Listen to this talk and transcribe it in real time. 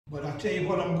But I tell you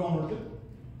what I'm going to do.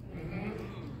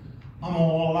 I'm going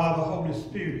to allow the Holy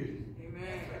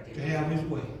Spirit to have his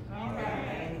way. All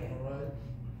right.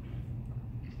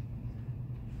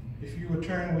 If you would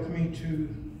turn with me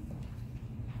to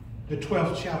the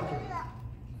 12th chapter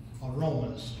of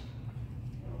Romans.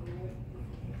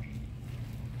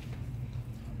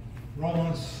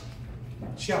 Romans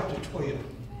chapter 12.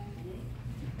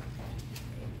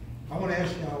 I want to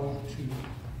ask y'all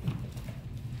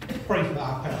to pray for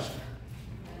our pastor.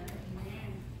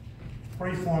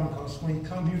 Pray for him, because when he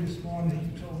come here this morning,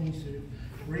 he told me, he said,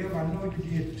 Rev, I know you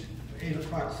did the 8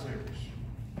 o'clock service,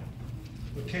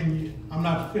 but can you, I'm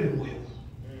not feeling well.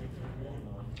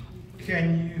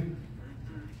 Can you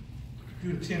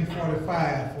do the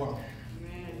 10:45 for me?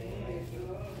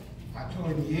 I told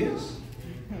him yes.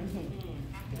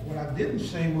 But what I didn't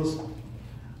say was,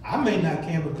 I may not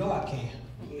can, but God can.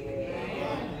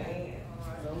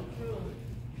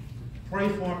 Pray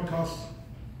for him because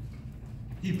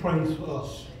he prays for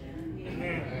us.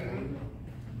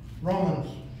 Romans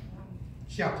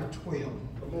chapter 12.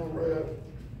 Come on, Rev.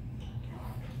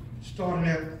 Starting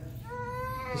at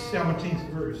the 17th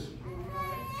verse.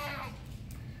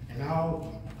 And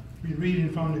I'll be reading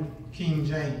from the King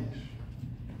James.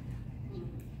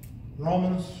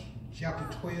 Romans chapter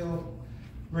 12,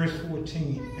 verse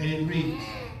 14. And it reads,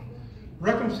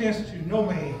 recompense to no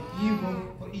man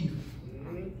evil for evil.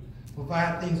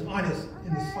 Provide things honest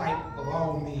in the sight of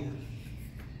all men.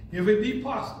 If it be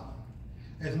possible,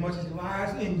 as much as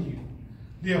lies in you,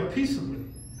 live peaceably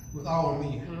with all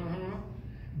men.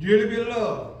 Dearly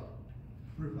beloved,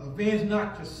 avenge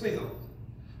not yourself,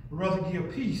 but rather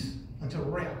give peace unto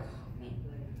wrath.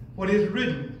 For it is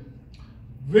written,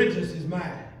 vengeance is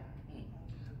mine,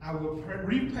 I will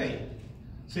repay,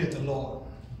 saith the Lord.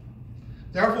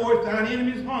 Therefore, if thine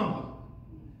enemy is hungry,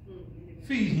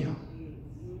 feed him.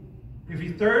 If he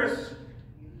thirsts,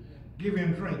 give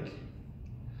him drink.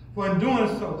 For in doing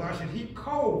so, thou shalt heap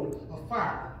coals of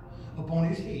fire upon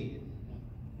his head.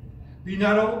 Be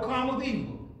not overcome with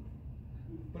evil,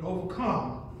 but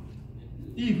overcome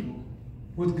evil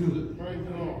with good.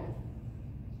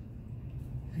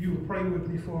 If you would pray with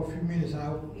me for a few minutes, I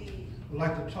would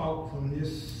like to talk from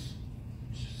this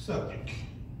subject.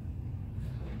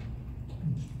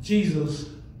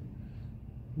 Jesus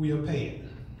will pay it.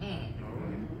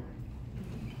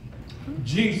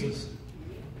 Jesus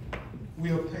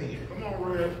will pay it. Come on,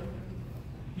 Rev.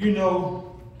 You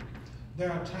know,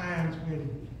 there are times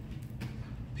when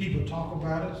people talk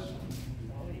about us.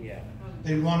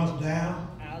 They run us down.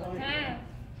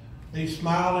 They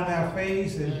smile in our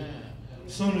face, and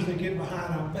as soon as they get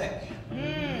behind our back, All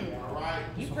right.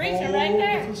 it's preaching a whole right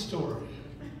there. different story.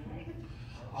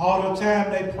 All the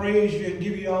time they praise you and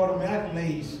give you all the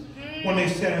accolades when they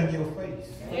sit in your face.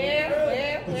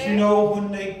 But you know,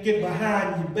 when they get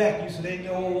behind your back, you say they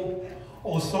know,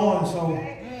 oh, so-and-so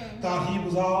thought he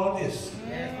was all of this.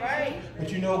 That's right.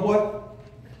 But you know what?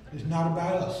 It's not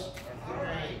about us.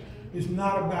 It's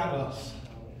not about us.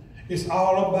 It's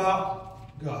all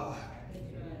about God.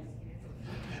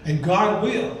 And God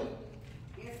will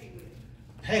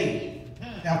pay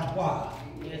after a while.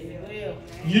 Yes, he will.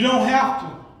 You don't have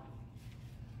to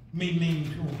be mean to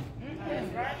him.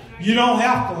 That's right. You don't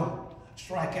have to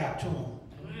strike out to him.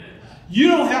 You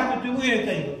don't have to do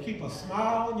anything but keep a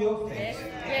smile on your face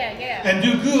and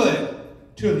do good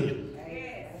to them.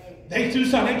 They do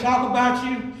something, they talk about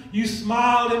you, you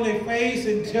smile in their face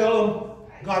and tell them,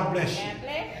 God bless you.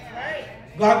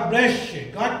 God bless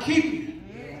you. God keep you.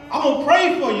 I'm going to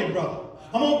pray for you, brother.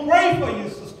 I'm going to pray for you,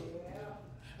 sister.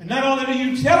 And not only do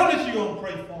you tell them that you're going to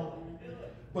pray for them,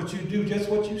 but you do just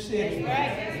what you said.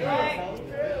 That's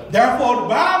right. Therefore, the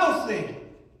Bible said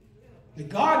that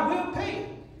God will pay it.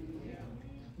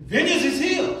 Vengeance is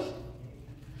his.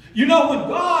 You know, when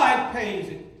God pays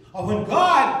it, or when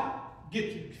God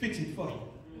gets you, fix it for you,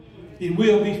 it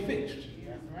will be fixed.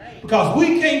 Because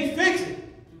we can't fix it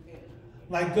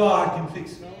like God can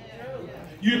fix it.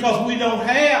 Because we don't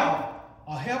have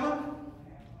a heaven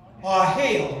or a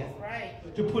hell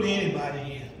to put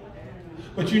anybody in.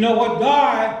 But you know what?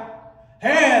 God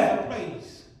has a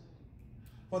place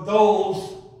for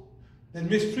those that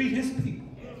mistreat his people.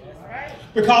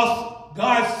 Because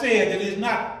God said that it's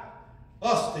not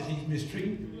us that he's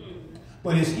mistreating,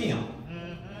 but it's him.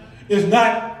 It's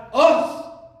not us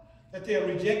that they're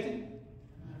rejecting,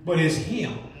 but it's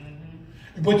him.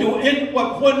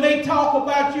 But when they talk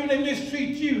about you, they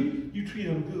mistreat you, you treat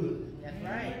them good. That's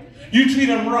right. You treat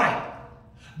them right.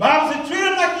 Bible says treat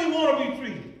them like you want to be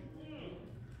treated.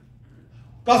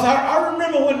 Because I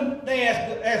remember when they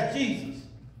asked Jesus,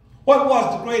 what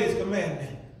was the greatest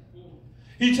commandment?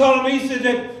 He told him, he said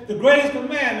that the greatest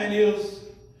commandment is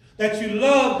that you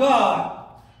love God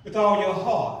with all your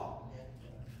heart,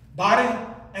 body,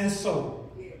 and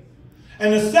soul.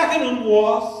 And the second one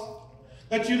was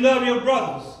that you love your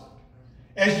brothers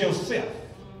as yourself.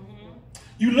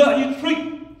 You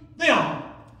treat them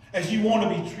as you want to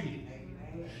be treated.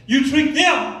 You treat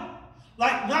them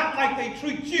not like they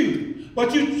treat you,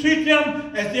 but you treat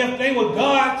them as if they were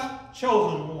God's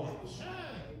chosen ones.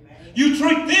 You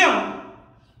treat them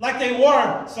like they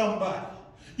were somebody.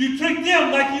 You treat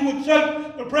them like you would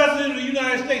treat the President of the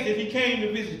United States if he came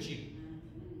to visit you.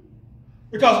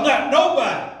 Because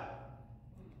nobody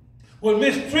will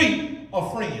mistreat a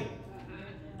friend.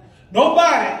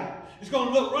 Nobody is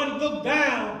going to look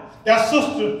down their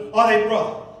sister or their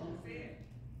brother.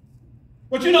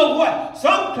 But you know what?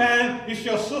 Sometimes it's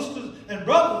your sisters and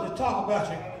brothers that talk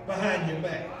about you behind your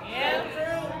back. Yeah,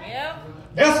 true. Yep.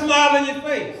 They'll smile in your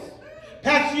face,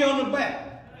 pat you on the back.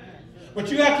 But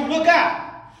you have to look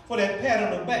out for that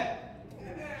pat on the back.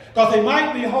 Because they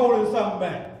might be holding something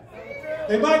back.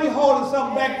 They might be holding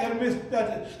something back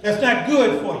that's not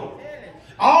good for you.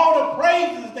 All the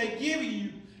praises they give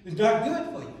you is not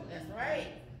good for you. That's right.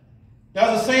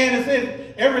 There's a saying that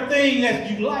says everything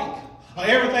that you like or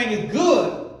everything is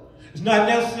good is not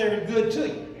necessarily good to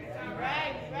you.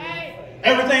 Right, right.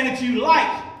 Everything that you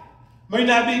like may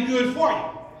not be good for you.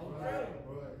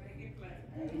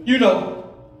 You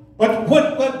know, but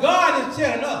what God is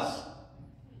telling us,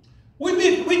 we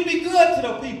be good to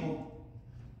the people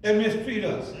that mistreat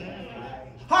us.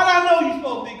 How do I know you're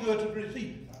supposed to be good to the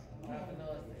people?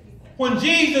 When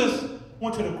Jesus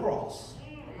went to the cross,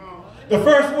 the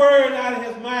first word out of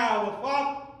his mouth was,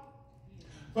 Father,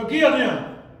 forgive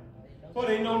them, for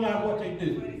they know not what they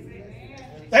do.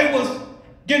 They was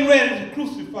getting ready to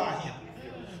crucify him.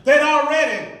 They'd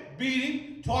already beat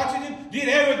him, tortured him, did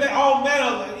everything, all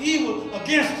manner of evil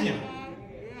against him.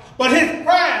 But his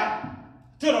prayer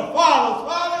to the Father,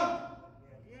 Father,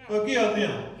 forgive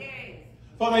them,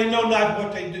 for they know not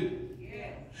what they do.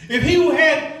 If he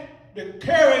had the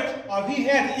courage, or if he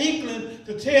had the inkling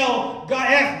to tell God,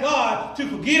 ask God to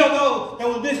forgive those that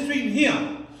were mistreating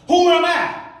him, who am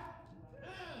I?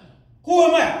 Who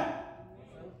am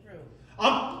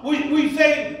I? We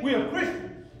say we are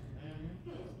Christians.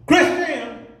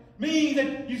 Christian means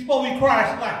that you're supposed to be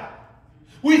Christ-like.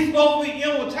 We're supposed to be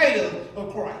imitators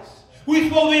of Christ. We're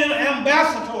supposed to be an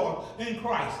ambassador in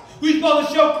Christ. We're supposed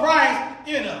to show Christ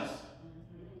in us.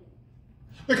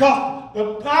 Because the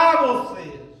Bible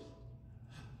says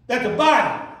that the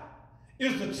body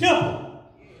is the temple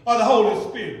of the Holy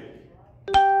Spirit.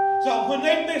 So when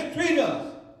they mistreat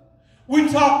us, we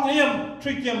talk to them,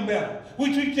 treat them better.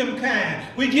 We treat them kind.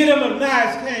 We give them a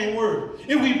nice, kind word.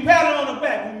 If we pat them on the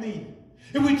back, we mean it.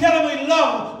 If we tell them we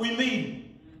love them, we mean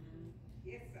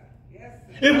it. Yes, sir. Yes,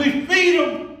 sir. If we feed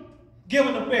them, give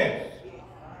them the best.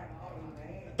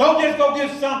 Don't just go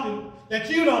get something that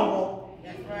you don't want.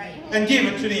 That's right. And give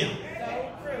it to them.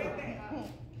 So true.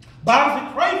 Bible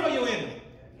says, pray for your enemy.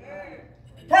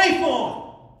 Pray for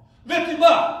them. Lift him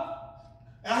up.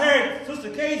 I heard Sister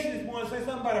Casey this morning say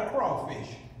something about a crawfish.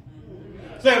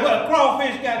 Say, well, a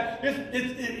crawfish got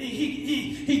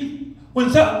when one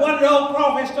of the old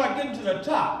crawfish start getting to the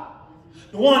top,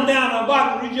 the one down on the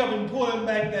bottom reach up and pull him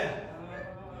back down.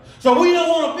 So we don't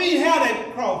want to have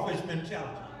that crawfish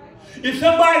mentality. If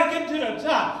somebody get to the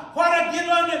top, why not get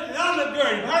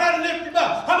undergird him? How about lift him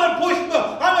up? How about push him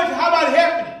up? How about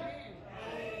helping him?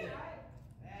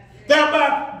 That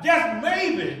about just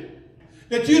maybe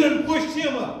that you done pushed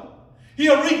him up.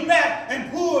 He'll reach back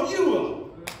and pull you up.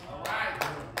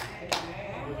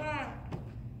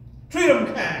 Treat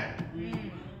them kind.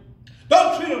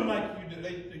 Don't treat them like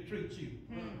they treat you.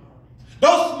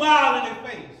 Don't smile in their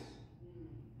face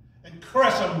and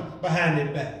crush them behind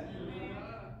their back.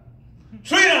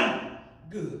 Treat them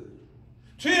good.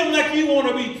 Treat them like you want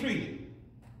to be treated.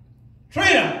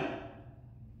 Treat them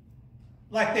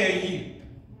like they're you.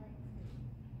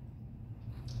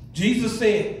 Jesus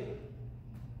said,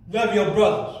 love your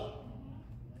brothers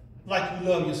like you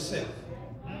love yourself.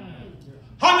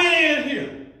 How many in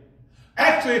here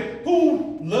actually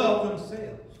who love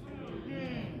themselves?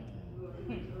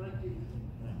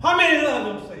 How many love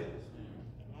themselves?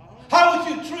 How would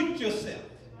you treat yourself?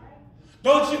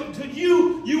 Don't you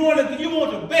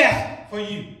want the best for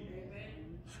you.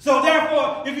 So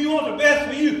therefore, if you want the best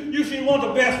for you, you should want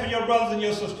the best for your brothers and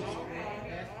your sisters.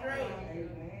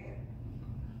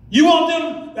 You want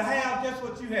them to have just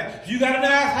what you have. If you got a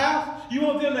nice house, you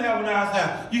want them to have a nice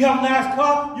house. You have a nice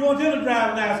car, you want them to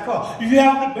drive a nice car. If you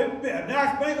have a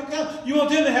nice bank account, you want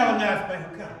them to have a nice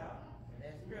bank account.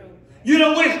 You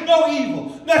don't wish no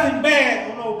evil, nothing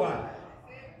bad on nobody.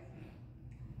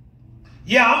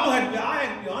 Yeah, I have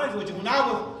to be honest with you. When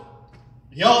I was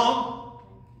young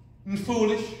and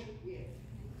foolish,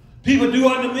 people do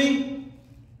unto me,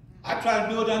 I try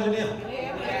to do it unto them.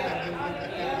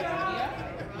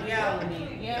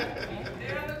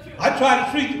 I try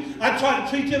to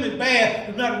treat them as bad,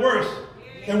 if not worse,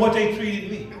 than what they treated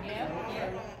me.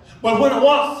 But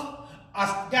once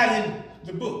I got in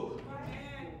the book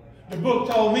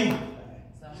told me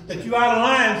that you out of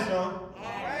line, son.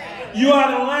 You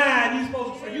out of line.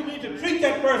 You need to treat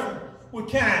that person with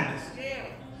kindness.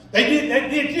 They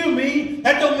did you mean.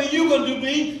 That don't mean you're going to do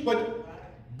mean, but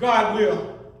God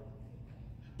will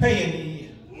pay in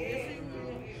the end.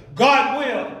 God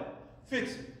will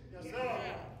fix it.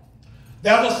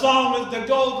 There's a song that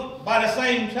goes by the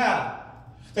same title,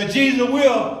 that Jesus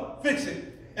will fix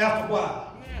it after a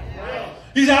while.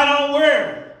 He said, I don't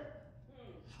worry.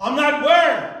 I'm not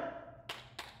worried.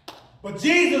 But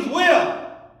Jesus will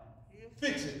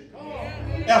fix it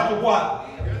after a while.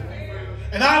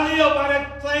 And I live by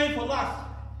that same philosophy.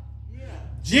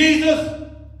 Jesus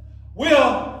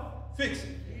will fix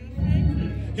it.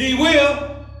 He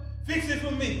will fix it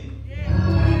for me.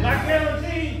 And I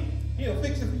guarantee he'll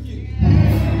fix it for you.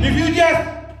 If you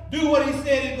just do what he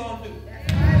said he's going to do.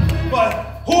 But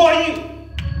who are you?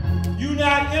 You're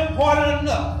not important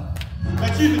enough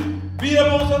that you can beat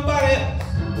up on somebody else.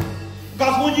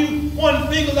 Because when you point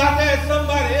fingers out there at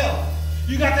somebody else,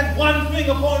 you got that one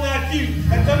finger pointing at you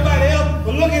and somebody else,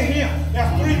 but look at him.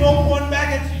 There's three more pointing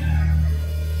back at you.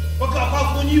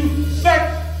 Because when you search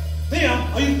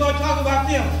them, or you start talking about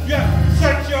them, you have to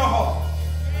search your heart.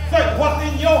 Search what's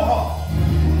in your heart.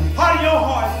 How do your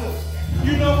heart look?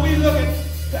 You know, we look at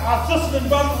our sisters and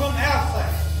brothers on the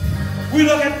outside. We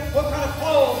look at what kind of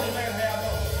clothes they may have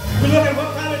on. We look at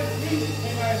what kind of music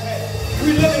they might have.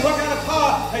 We look at what kind of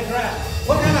car they drive.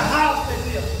 What kind of house they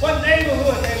live. What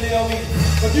neighborhood they live in.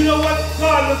 But you know what?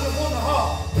 God looks upon the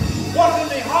heart. What's in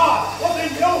their heart? What's in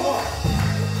your heart?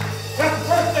 That's the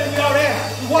first thing we ought to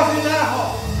ask. What's in our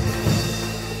heart?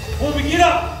 When we get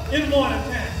up in the morning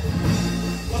time.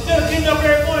 Instead of getting up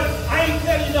every morning, I ain't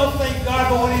telling you don't thank God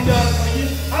for what he does for you.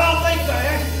 I don't think I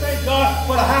ask you to thank God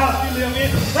for the house you live in.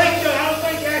 Thank you. I don't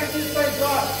think I ask you to thank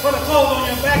God for the clothes on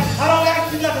your back. I don't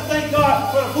ask you not to thank God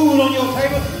for the food on your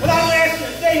table. But I don't ask you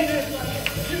to say this.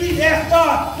 You need to ask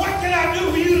God, what can I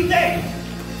do for you today?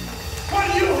 What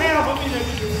do you have for me to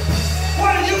do?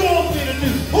 What do you want me to do?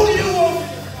 Who do you want me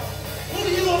to do? Who do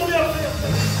you want me to do?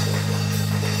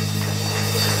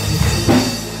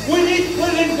 We need to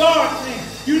put it in God's hands.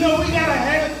 You know, we got to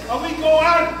have it, or we go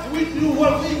out and we do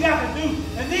what we got to do.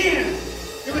 And then,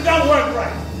 if it don't work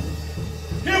right,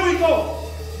 here we go,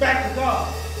 back to God.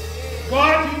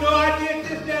 God, you know I did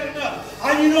this, that, and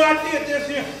that. You know I did this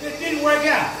here. It didn't work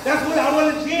out. That's what I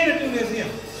wasn't intending to do this here.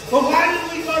 But why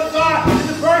didn't we go to God in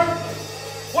the first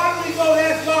place? Why didn't we go and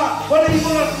ask God, what do you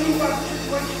want us to do about this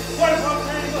situation? What if I'm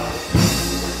turning up?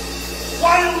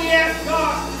 Why didn't we ask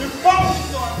God before we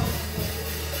started?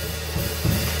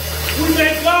 We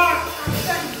make God our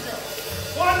second judge.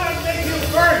 Why not make him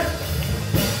first?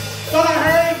 So I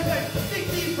heard him say, seek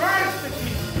ye first the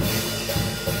kingdom.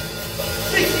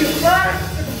 Seek ye first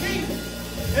the kingdom.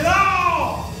 And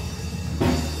all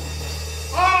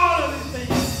of these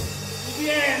things will be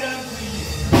added unto you.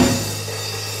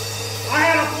 I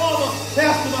had a former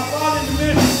pastor, my father in the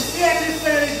ministry. He had this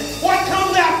saying, what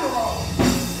comes after all?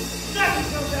 Nothing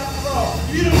comes after all.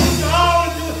 You don't do all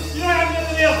to do it. You don't have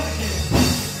nothing else to give.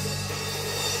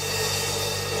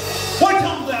 What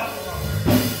comes after all?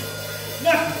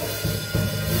 Nothing.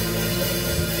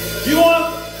 You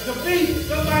want to be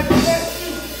somebody to bless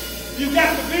you, you got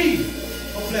to be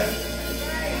a blessing.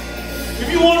 If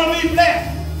you want to be blessed,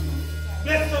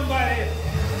 bless somebody else.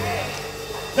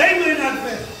 They may not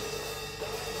bless you.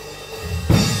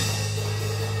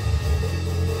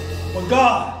 But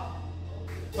God,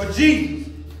 but Jesus,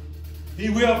 he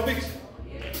will fix it.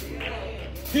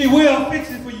 He will fix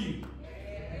it for you.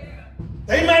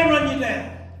 They may run you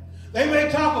down. They may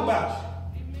talk about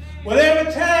you. But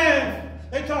every time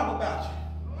they talk about you,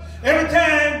 every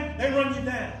time they run you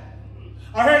down.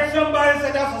 I heard somebody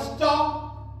say that's a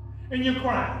stop in your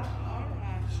crime.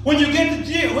 When you get to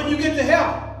jail, when you get to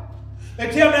heaven, they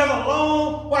tell me there's a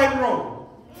long white road.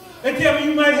 They tell me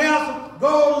you might have some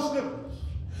golden slippers.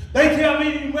 They tell me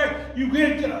you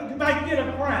might get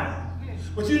a crown.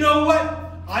 But you know what?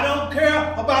 I don't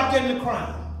care about getting a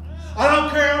crown. I don't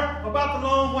care about the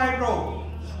long white robe.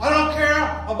 I don't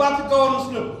care about the golden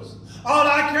slippers. All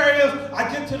I care is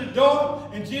I get to the door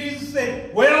and Jesus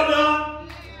said, well done,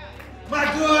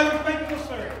 my good and faithful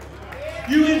servant.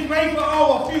 You've been faithful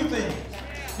over a few things.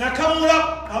 Now come on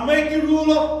up, I'll make you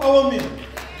ruler over me.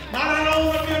 Not I don't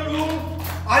want to be a ruler,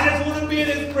 I just want to be in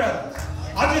his presence.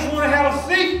 I just want to have a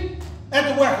seat at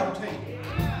the welcome table.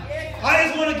 I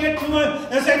just want to get to him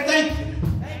and say thank you.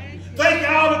 Thank you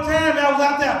all the time I was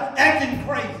out there acting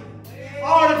crazy.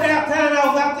 All the damn time I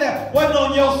was out there wasn't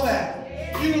on your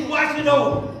side. You was watching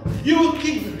over. You was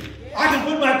keeping me. I can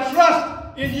put my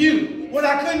trust in you when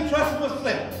I couldn't trust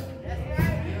myself.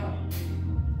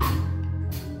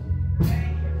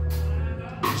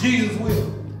 Jesus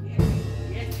will.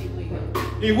 Yes, he will.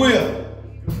 He will.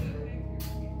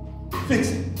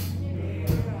 Fix it.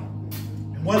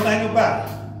 And one thing about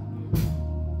it,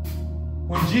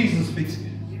 when Jesus fixes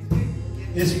it,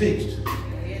 it's fixed.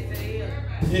 Yes, it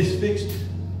is. It's fixed.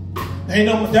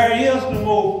 There is no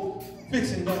more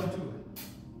fixing done to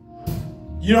it.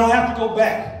 You don't have to go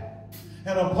back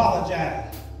and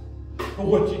apologize for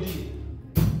what you did.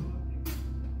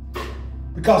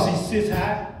 Because he sits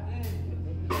high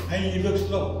and he looks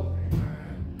low.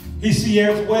 He sees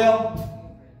as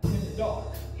well in the dark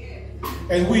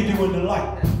as we do in the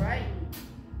light. That's right.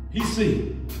 He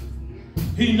sees.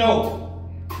 He knows.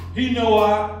 He knows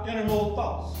our innermost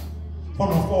thoughts from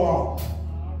afar off.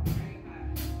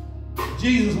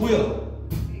 Jesus will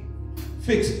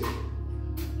fix it.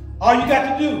 All you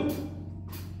got to do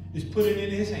is put it in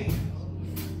his hand.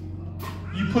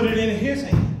 You put it in his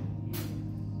hand,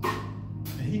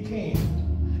 and he can.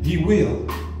 He will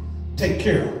take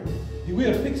care of it. He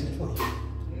will fix it for you.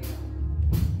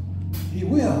 He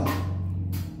will.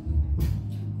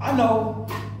 I know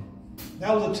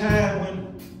that was a time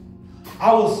when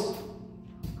I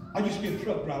used to be a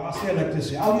truck driver. I say it like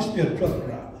this. I used to be a truck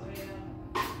driver.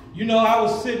 You know, I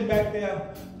was sitting back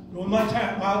there with my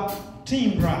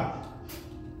team driver.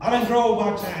 I done drove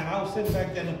my time. I was sitting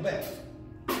back there in the back.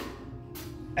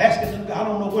 Asking him, I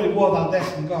don't know what it was I was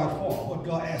asking God for, what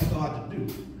God asked God to do.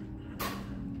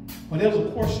 But there was a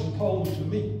question posed to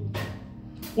me.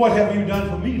 What have you done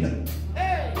for me lately?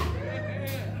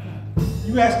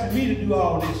 You asking me to do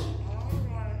all this.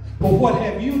 But what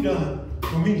have you done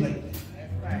for me lately?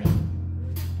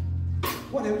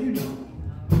 What have you done?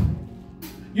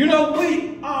 You know,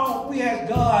 we ask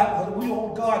God, or we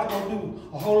want God to do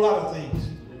a whole lot of things.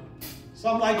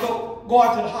 Some like go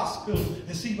out to the hospital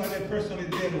and see about that person on his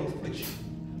bed of affliction.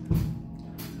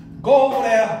 Go over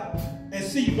there and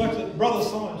see brother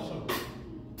so-and-so.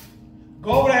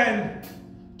 Go over there and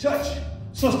touch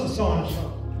sister so-and-so.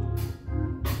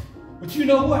 But you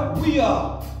know what? We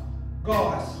are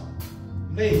God's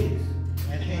legs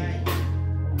and hands.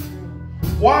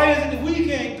 Why is it that we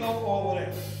can't go over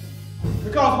there?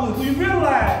 Because we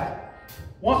realize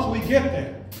once we get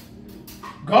there,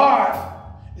 God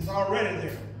is already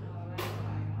there.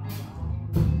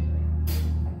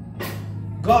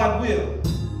 God will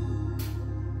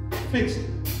fix it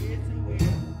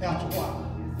after a while.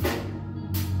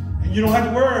 And you don't have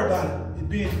to worry about it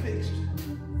being fixed.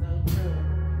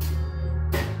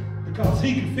 Because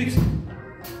he can fix it.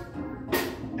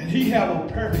 And he has a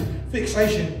perfect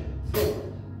fixation for it.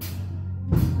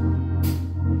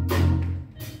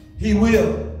 He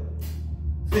will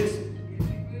fix it.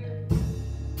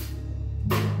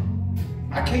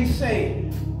 I can't say,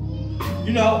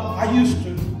 you know, I used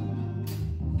to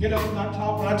get up and I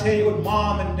talk and I tell you what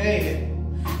mom and dad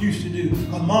used to do.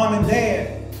 Because mom and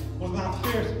dad was my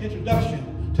first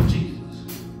introduction to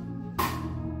Jesus.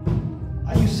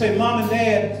 I used to say mom and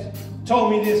dad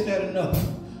told me this, that, and another.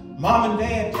 Mom and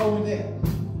dad told me that.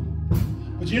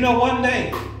 But you know, one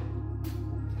day,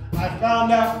 I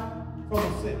found out for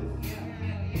myself.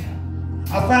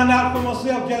 I found out for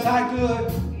myself just how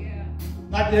good,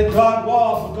 not that God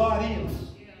was, but God is.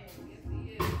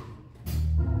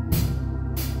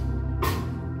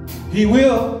 He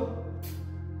will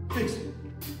fix it.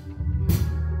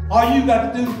 All you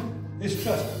got to do is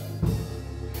trust him.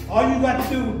 All you got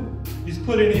to do is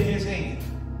put it in his hand.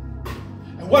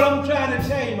 And what I'm trying to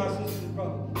tell you, my sisters and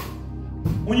brothers,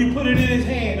 when you put it in his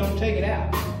hand, don't take it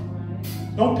out.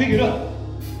 Don't pick it up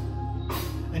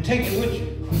and take it with you.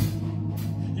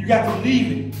 You got to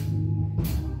leave it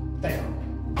there.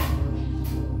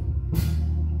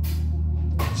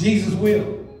 Jesus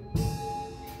will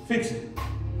fix it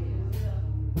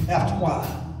after a while.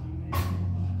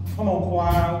 Come on,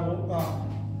 choir.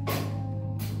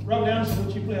 Rub down so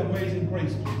that you play Amazing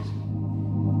Grace, please.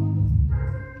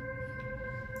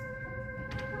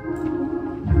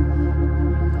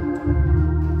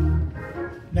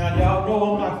 Now, y'all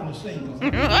know I'm not going to sing.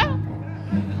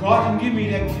 God can give me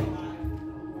that gift.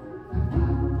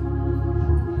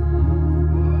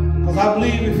 Because I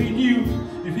believe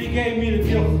if he gave me the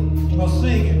gift of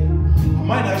singing, I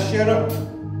might not shut up.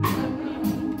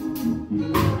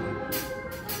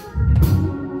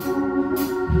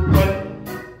 But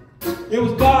it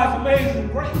was God God's amazing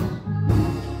grace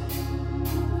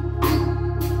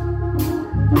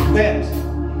that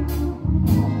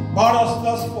brought us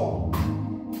thus far.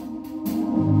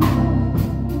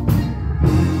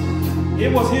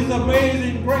 It was His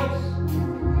amazing grace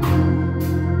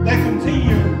that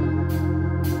continued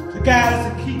to guide us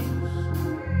and keep us.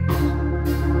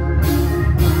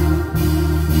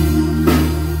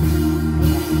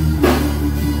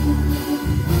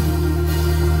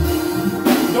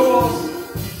 Doors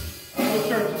of the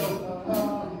church is open.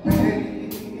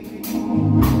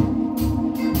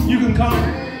 You can come.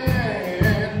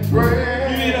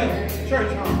 You need a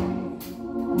church home.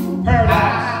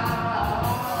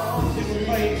 Paradise is the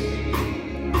place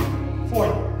for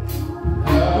you.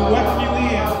 We welcome you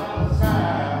in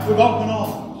with open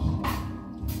arms.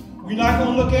 We're not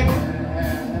going to look at you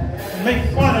and make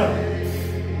fun of you,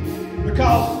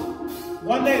 because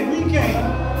one day we came,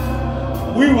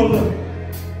 we will look.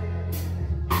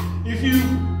 If you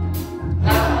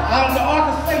out of the ark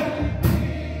of Satan,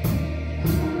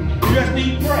 you just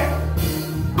need prayer.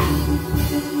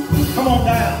 Come on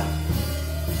down,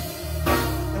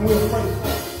 and we'll pray for you.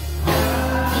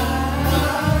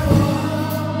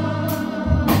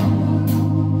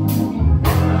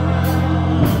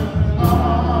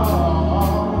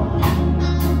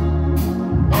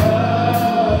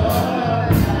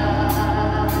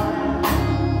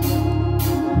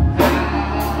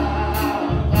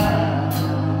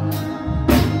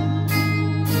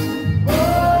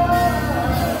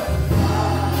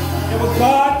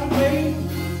 God's amazing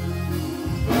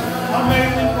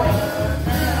grace.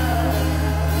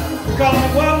 Because if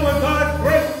it wasn't for God's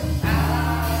grace,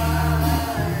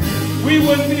 we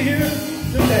wouldn't be here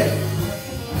today.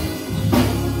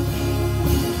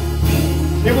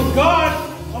 It was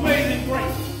God's amazing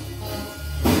grace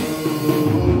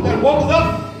that woke us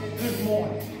up this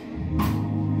morning.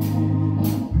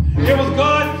 It was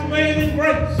God's amazing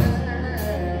grace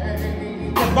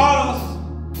that brought us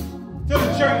to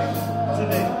the church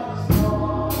today.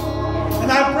 And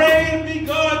I pray to be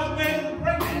God's amazing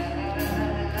grace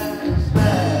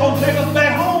gonna take us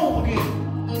back home again.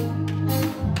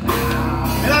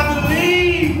 And I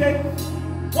believe that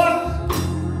once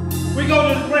we go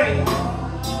to the grave,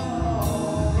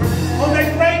 on that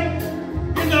grave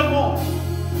in the morning,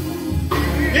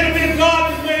 it'll be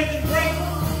God's amazing grace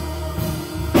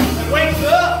that wakes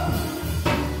us